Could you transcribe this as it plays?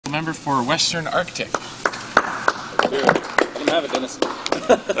member for Western Arctic.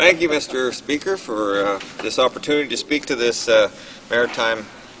 Thank you, Mr. Speaker, for this opportunity to speak to this Maritime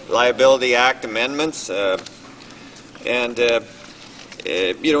Liability Act Amendments. In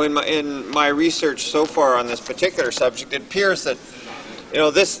my research so far on this particular subject, it appears that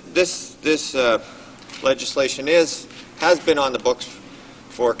this legislation has been on the books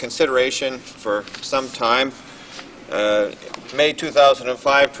for consideration for some time. May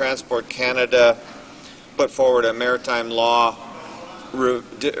 2005, Transport Canada put forward a maritime law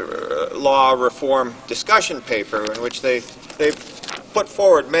reform discussion paper in which they put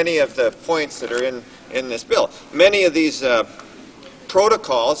forward many of the points that are in this bill. Many of these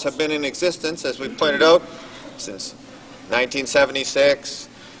protocols have been in existence, as we pointed out, since 1976,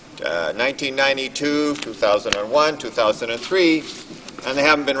 1992, 2001, 2003, and they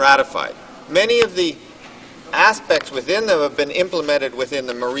haven't been ratified. Many of the aspects within them have been implemented within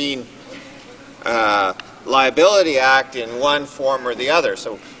the Marine Liability Act in one form or the other.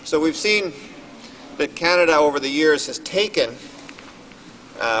 So we've seen that Canada over the years has taken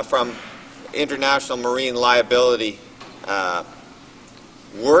from international marine liability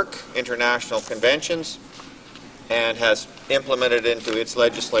work, international conventions, and has implemented into its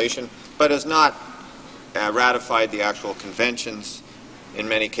legislation, but has not ratified the actual conventions in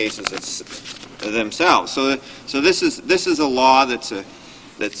many cases themselves. So this is a law that's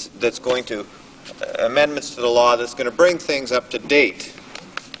going to amendments to the law that's going to bring things up to date.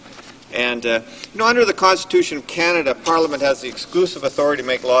 And under the Constitution of Canada, Parliament has the exclusive authority to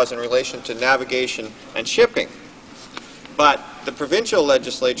make laws in relation to navigation and shipping. But the provincial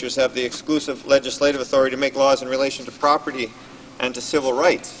legislatures have the exclusive legislative authority to make laws in relation to property and to civil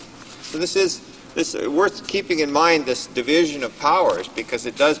rights. So this is worth keeping in mind, this division of powers, because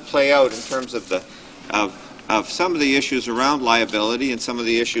it does play out in terms of some of the issues around liability and some of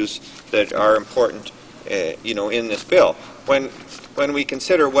the issues that are important, in this bill. When we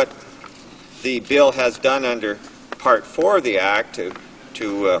consider what the bill has done under Part 4 of the Act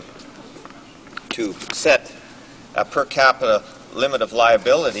to set a per capita limit of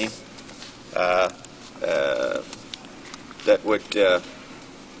liability that would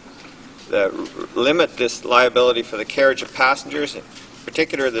limit this liability for the carriage of passengers, in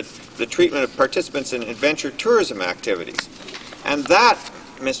particular the treatment of participants in adventure tourism activities. And that,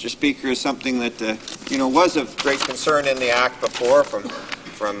 Mr. Speaker, is something that was of great concern in the Act before from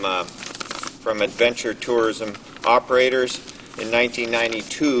adventure tourism operators. In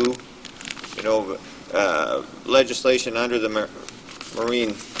 1992, legislation under the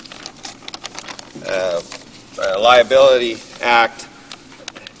Marine Liability Act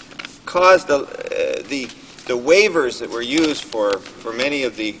caused the waivers that were used for many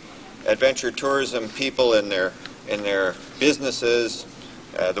of the adventure tourism people in their businesses,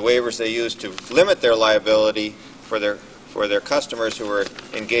 the waivers they used to limit their liability for their customers who were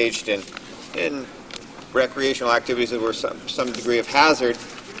engaged in recreational activities that were some degree of hazard,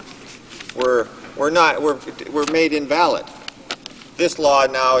 were made invalid. This law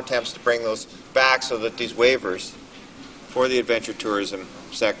now attempts to bring those back so that these waivers for the adventure tourism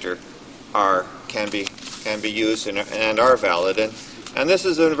sector can be used and are valid. And this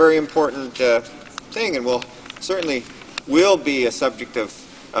is a very important thing, and certainly will be a subject of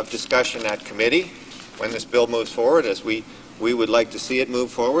discussion at committee when this bill moves forward, as we would like to see it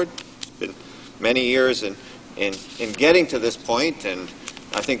move forward. It's been many years in getting to this point, and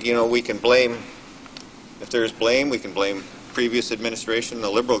I think we can blame, if there's blame, we can blame previous administration, the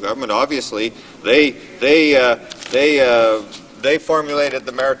Liberal government. Obviously, they formulated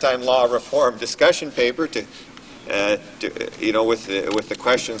the maritime law reform discussion paper with the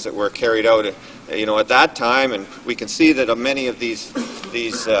questions that were carried out at that time, and we can see that many of these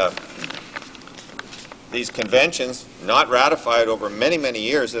conventions not ratified over many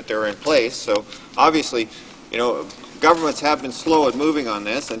years that they're in place. So obviously, governments have been slow at moving on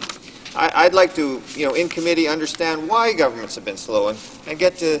this, and I'd like to, in committee, understand why governments have been slow and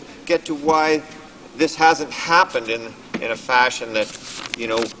get to why this hasn't happened in a fashion that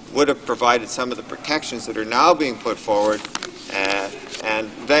would have provided some of the protections that are now being put forward, and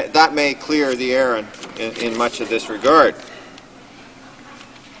that may clear the air in much of this regard.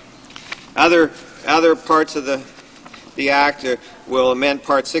 Other parts of the Act will amend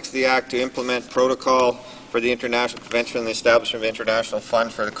Part 6 of the Act to implement protocol for the International Convention on the Establishment of International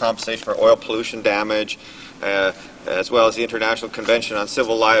Fund for the Compensation for Oil Pollution Damage, as well as the International Convention on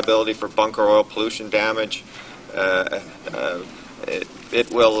Civil Liability for Bunker Oil Pollution Damage. It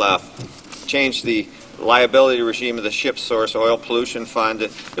will change the liability regime of the Ship Source Oil Pollution Fund.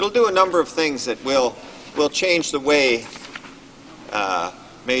 It'll do a number of things that will change the way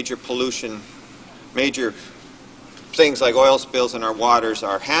major pollution, major things like oil spills in our waters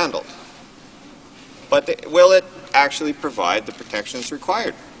are handled. But will it actually provide the protections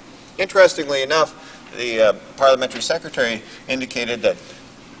required? Interestingly enough, the parliamentary secretary indicated that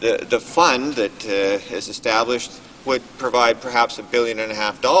the fund that is established would provide perhaps $1.5 billion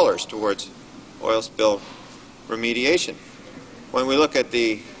towards oil spill remediation. When we look at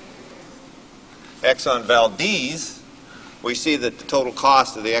the Exxon Valdez, we see that the total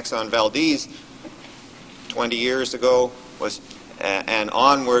cost of the Exxon Valdez 20 years ago was and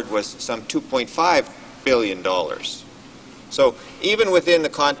onward was some $2.5 billion. So even within the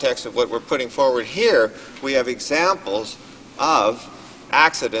context of what we're putting forward here, we have examples of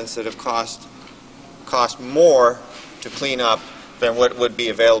accidents that have cost more to clean up than what would be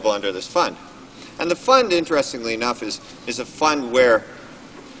available under this fund. And the fund, interestingly enough, is a fund where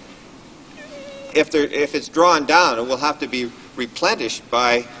if it's drawn down, it will have to be replenished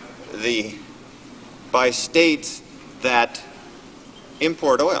by states that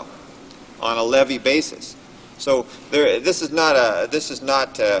import oil on a levy basis. So this is not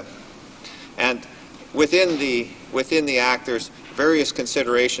and within the Act there's various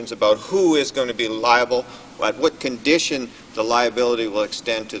considerations about who is going to be liable, at what condition the liability will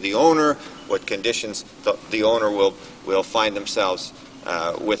extend to the owner, what conditions the owner will find themselves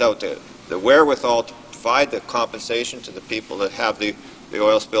without the wherewithal to provide the compensation to the people that have the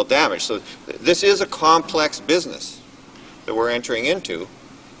oil spill damage. So this is a complex business that we're entering into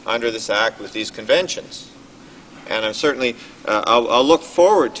under this Act with these conventions. And I'm certainly, I'll look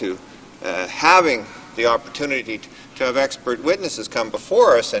forward to having the opportunity to have expert witnesses come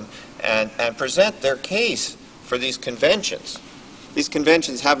before us and present their case for these conventions. These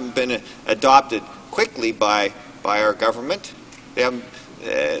conventions haven't been adopted quickly by our government.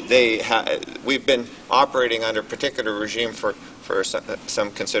 We've been operating under a particular regime for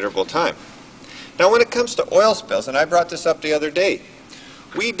some considerable time. Now when it comes to oil spills, and I brought this up the other day,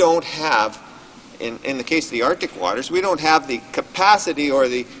 we don't have, in the case of the Arctic waters, we don't have the capacity or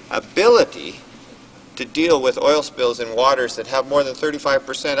the ability to deal with oil spills in waters that have more than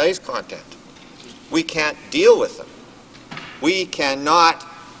 35% ice content. We can't deal with them. We cannot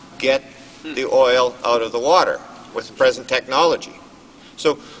get the oil out of the water with the present technology.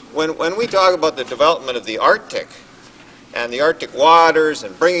 So when we talk about the development of the Arctic and the Arctic waters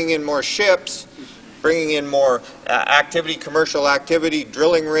and bringing in more ships, bringing in more activity, commercial activity,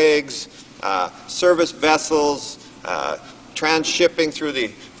 drilling rigs, service vessels, transshipping through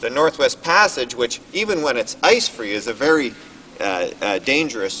the Northwest Passage, which even when it's ice-free is a very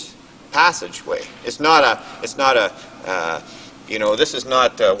dangerous passageway. It's not a you know, this is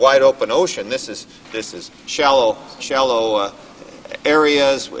not a wide open ocean. This is shallow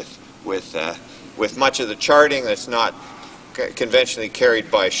areas with much of the charting that's not conventionally carried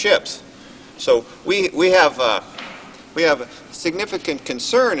by ships. So we have a significant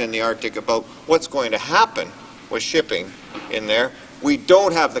concern in the Arctic about what's going to happen with shipping in there. We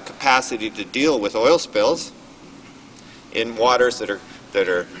don't have the capacity to deal with oil spills in waters that are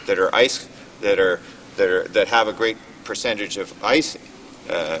ice, that have a great percentage of ice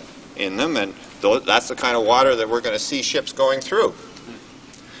in them, and that's the kind of water that we're going to see ships going through.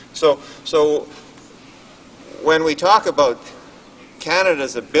 So when we talk about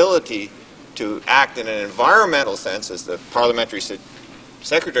Canada's ability to act in an environmental sense, as the parliamentary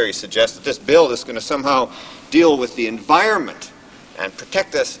secretary suggested, this bill is going to somehow deal with the environment and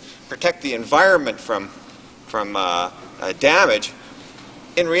protect the environment from damage.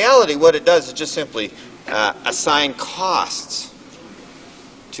 In reality, what it does is just simply assign costs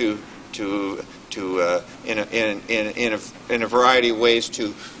in a variety of ways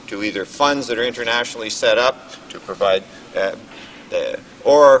to either funds that are internationally set up to provide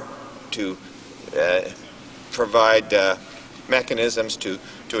or to provide mechanisms to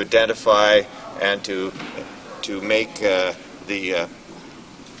identify and to make the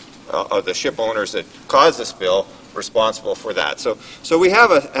ship owners that cause the spill responsible for that. So we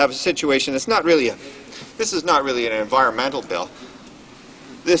have a situation that's not really this is not really an environmental bill.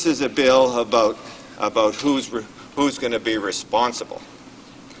 This is a bill about who's going to be responsible.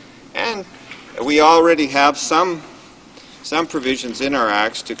 And we already have some provisions in our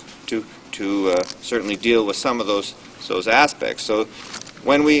acts to certainly deal with some of those aspects. So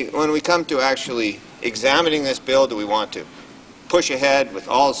when we come to actually examining this bill, do we want to push ahead with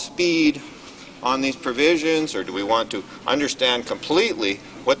all speed on these provisions, or do we want to understand completely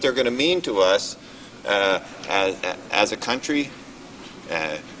what they're going to mean to us as a country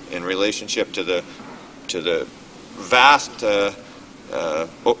in relationship to the vast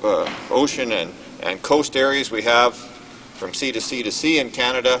ocean and coast areas we have from sea to sea to sea in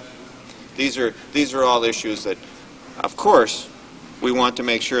Canada. These are all issues that, of course, we want to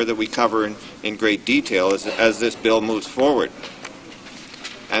make sure that we cover in great detail as this bill moves forward.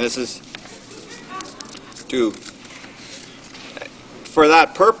 And this is for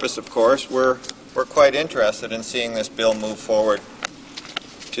that purpose, of course, we're quite interested in seeing this bill move forward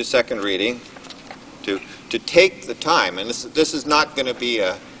to second reading, to take the time, and this is not going to be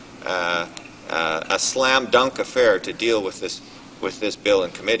a slam dunk affair to deal with this bill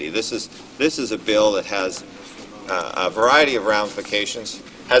in committee. This is a bill that has a variety of ramifications,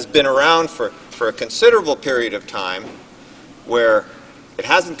 has been around for a considerable period of time. Where it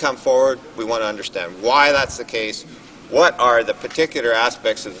hasn't come forward, we want to understand why that's the case. What are the particular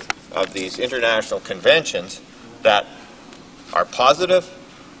aspects of these international conventions that are positive,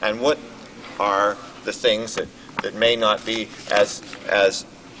 and what are the things that may not be as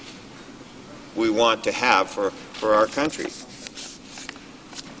we want to have for our country.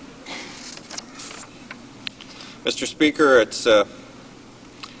 Mr. Speaker, it's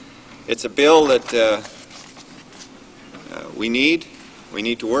a bill that we need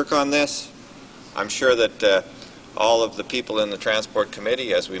to work on this. I'm sure that all of the people in the Transport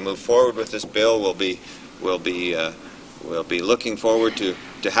Committee, as we move forward with this bill, will be looking forward to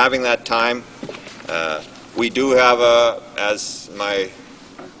having that time. We do have as my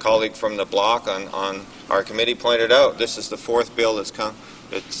colleague from the bloc on our committee pointed out, this is the fourth bill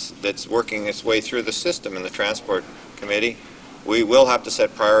that's working its way through the system in the Transport Committee. We will have to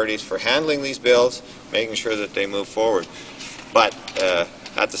set priorities for handling these bills, making sure that they move forward. But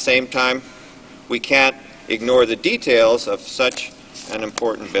at the same time, we can't ignore the details of such an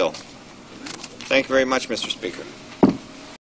important bill. Thank you very much, Mr. Speaker.